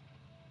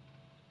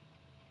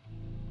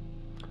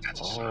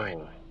 That's a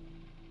sign.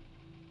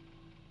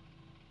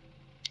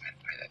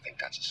 I think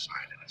that's a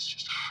sign, and it's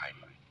just hiding.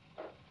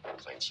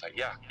 Plain sight.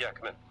 Yeah,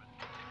 come in.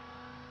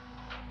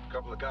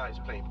 Couple of guys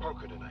playing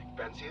poker tonight.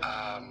 Fancy it?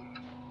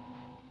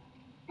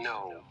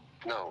 No,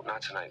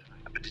 not tonight.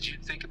 But did you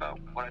think about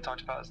what I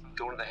talked about,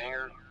 going to the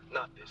hangar?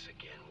 Not this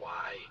again.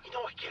 Why? You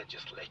know I can't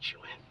just let you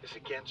in. It's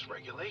against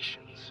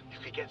regulations. You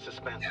could get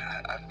suspended.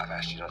 Yeah, I've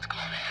asked you not to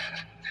call me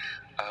that.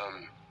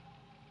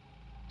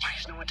 Why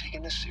is no one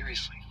taking this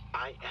seriously?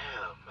 I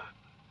am.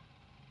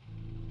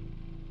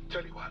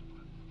 Tell you what.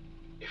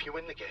 If you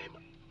win the game,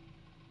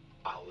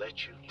 I'll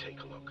let you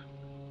take a look.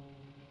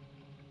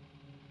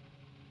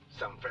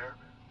 Sound fair?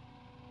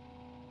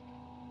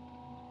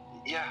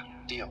 Yeah,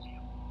 deal.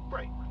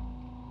 Great.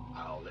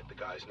 I'll let the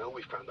guys know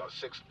we found our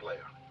 6th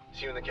player.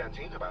 See you in the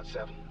canteen about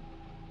 7.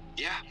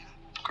 Yeah,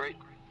 great.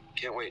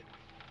 Can't wait.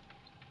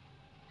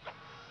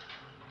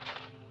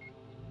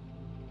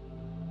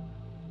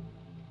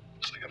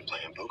 Looks like I'm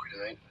playing poker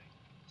tonight.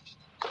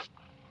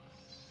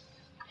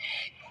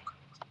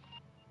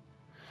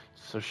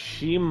 So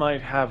she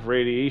might have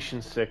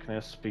radiation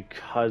sickness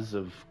because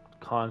of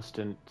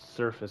constant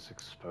surface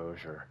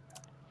exposure.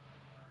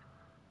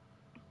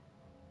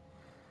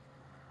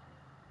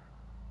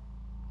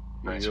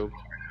 Nice. You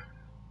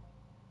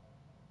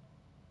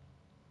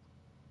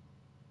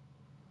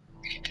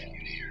We continue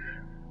to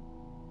hear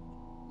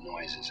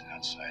noises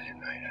outside at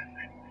night.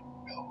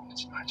 I know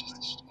it's not just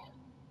the storm.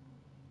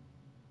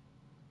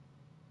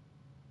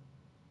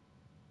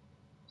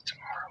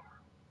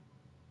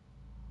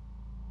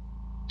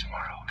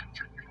 Tomorrow I'll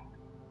confirm you.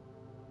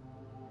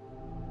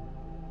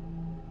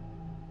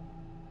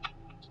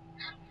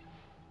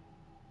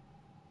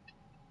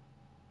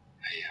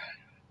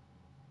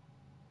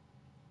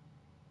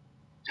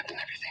 I've done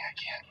everything I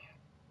can.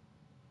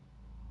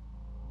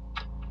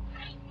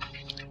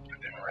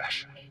 I've been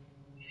rational.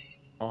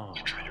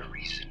 I've tried to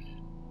reason.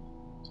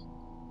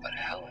 But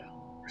Helen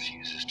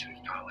refuses to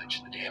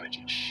acknowledge the damage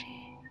that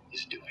she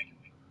is doing.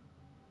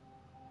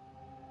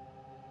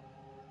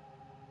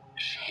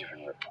 She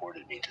even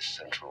reported me to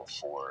Central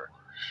for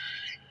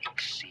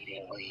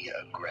exceedingly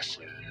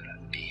aggressive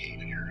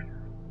behavior.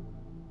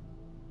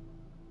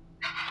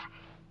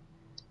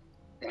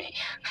 Me.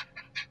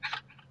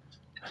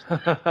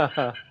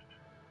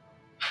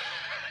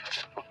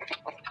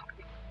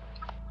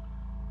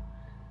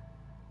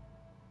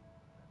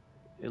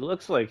 It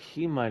looks like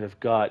he might have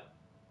got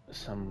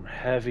some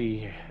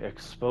heavy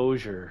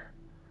exposure,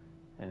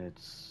 and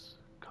it's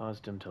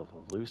caused him to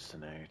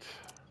hallucinate.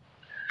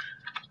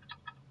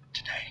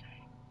 Today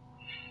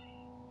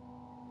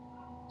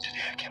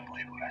I can't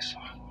believe what I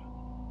saw.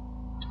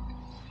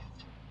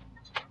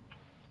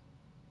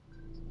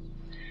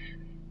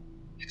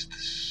 It's the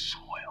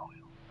soil.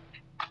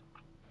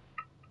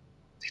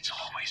 It's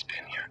always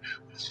been here,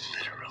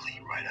 literally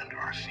right under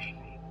our feet.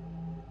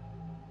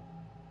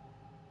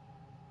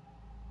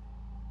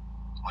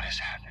 What has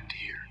happened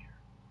here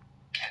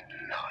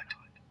cannot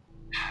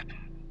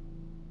happen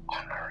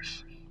on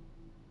Earth.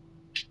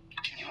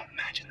 Can you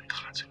imagine the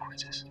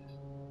consequences?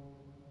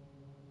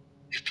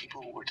 If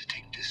people were to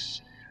take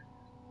this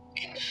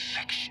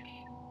infection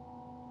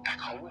back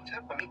home with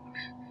them, I mean,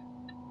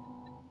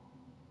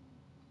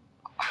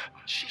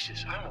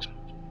 Jesus, I almost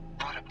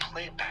brought a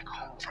plant back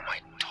home for my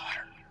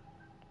daughter.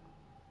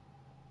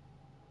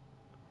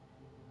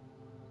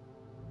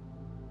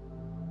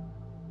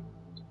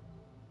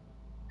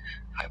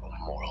 I have a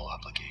moral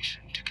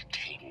obligation to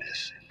contain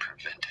this and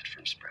prevent it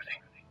from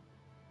spreading.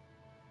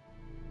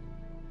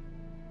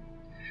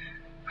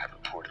 I've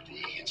reported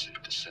the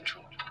incident to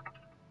Central,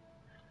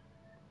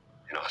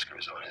 and Oscar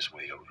is on his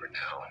way over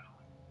now.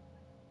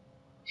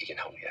 He can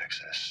help me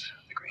access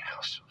the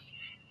greenhouse,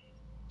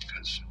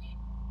 because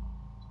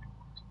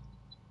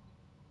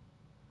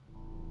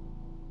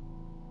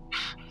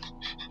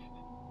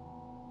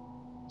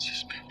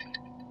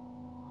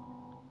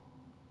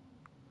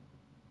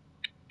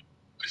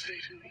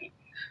faith in me.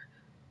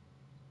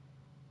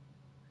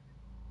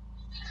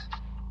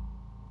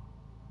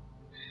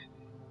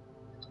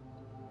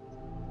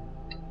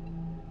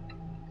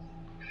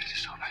 I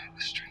just hope I have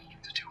the strength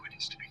to do what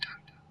needs to be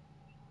done.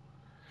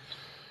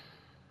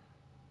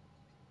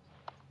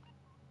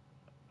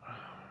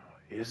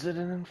 Is it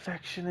an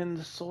infection in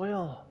the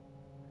soil?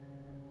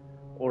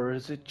 Or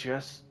is it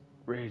just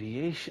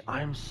radiation?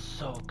 I'm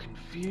so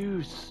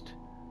confused.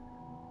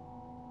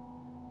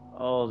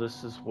 Oh,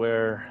 this is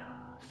where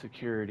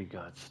security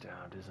got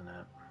stabbed, isn't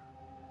it?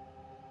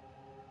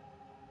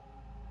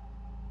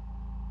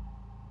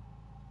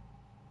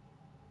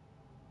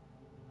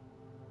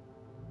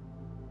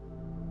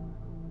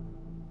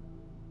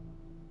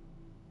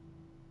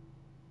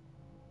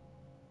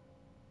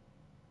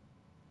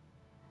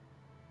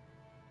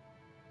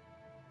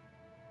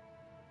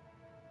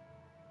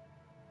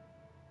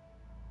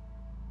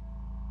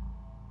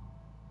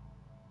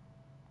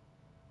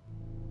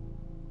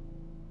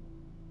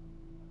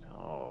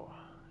 Oh.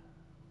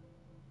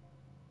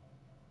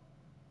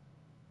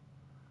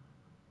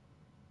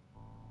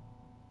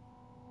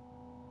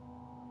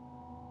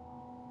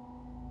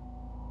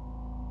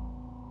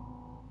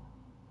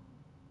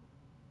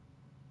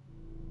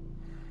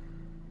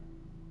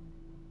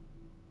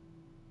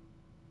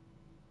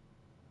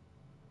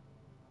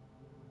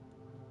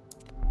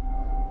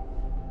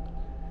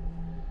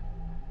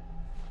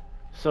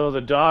 So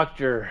the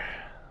doctor's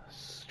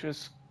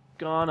just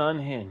gone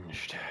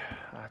unhinged.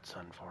 That's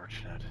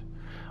unfortunate.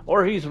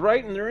 Or he's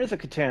right and there is a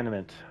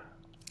contaminant.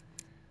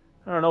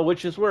 I don't know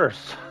which is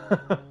worse.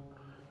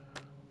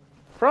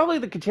 Probably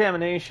the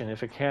contamination,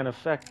 if it can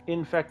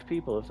infect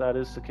people, if that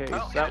is the case.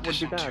 Well, that in would be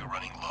addition bad. to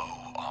running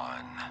low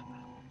on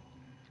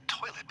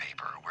toilet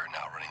paper, we're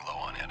now running low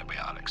on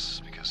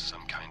antibiotics because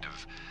some kind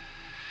of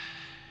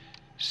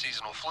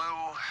seasonal flu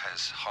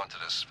has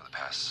haunted us for the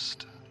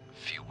past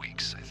few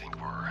weeks. I think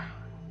we're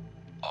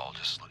all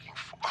just looking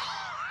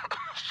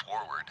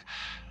forward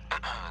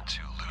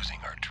to losing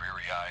our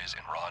dreary eyes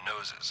and raw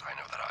noses. I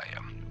know that I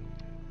am.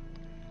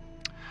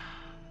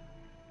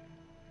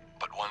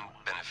 But one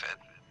benefit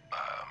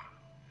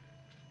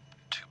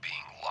to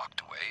being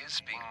locked away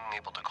is being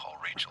able to call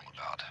Rachel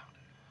about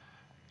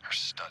her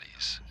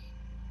studies.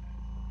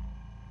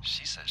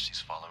 She says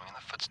she's following in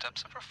the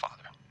footsteps of her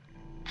father.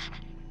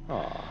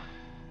 Aw.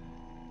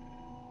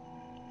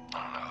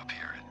 I don't know, up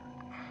here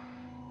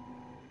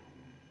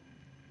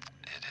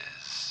it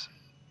is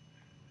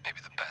maybe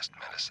the best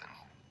medicine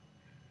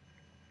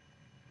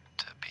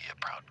to be a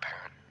proud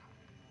parent.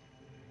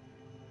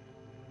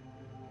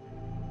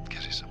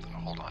 Gives you something to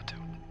hold on to.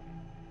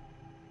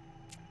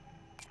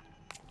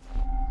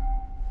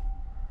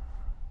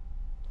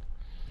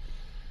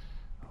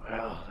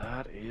 Well,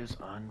 that is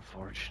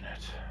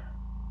unfortunate.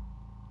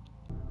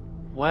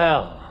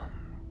 Well,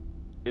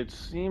 it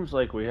seems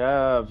like we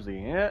have the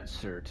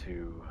answer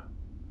to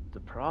the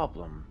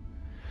problem.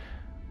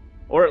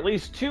 Or at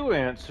least two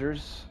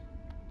answers.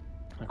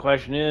 The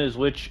question is,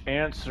 which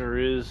answer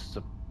is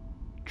the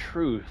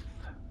truth?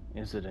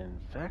 Is it an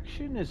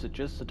infection? Is it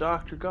just the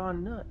doctor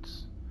gone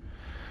nuts?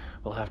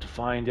 We'll have to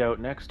find out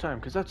next time,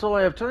 because that's all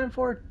I have time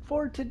for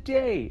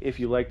today. If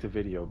you liked the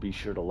video, be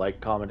sure to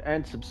like, comment,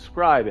 and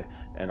subscribe,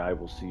 and I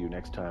will see you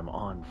next time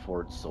on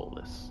Fort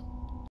Solis.